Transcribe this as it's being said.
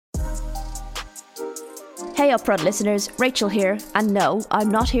Hey Upfront listeners, Rachel here, and no, I'm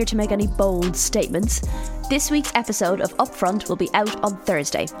not here to make any bold statements. This week's episode of Upfront will be out on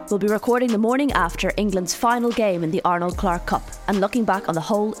Thursday. We'll be recording the morning after England's final game in the Arnold Clark Cup and looking back on the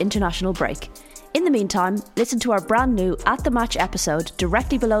whole international break. In the meantime, listen to our brand new At The Match episode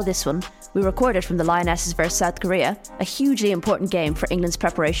directly below this one. We recorded from the Lionesses vs South Korea, a hugely important game for England's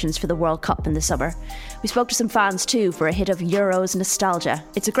preparations for the World Cup in the summer. We spoke to some fans too for a hit of Euros nostalgia.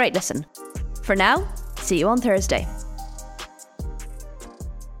 It's a great listen. For now, see you on Thursday.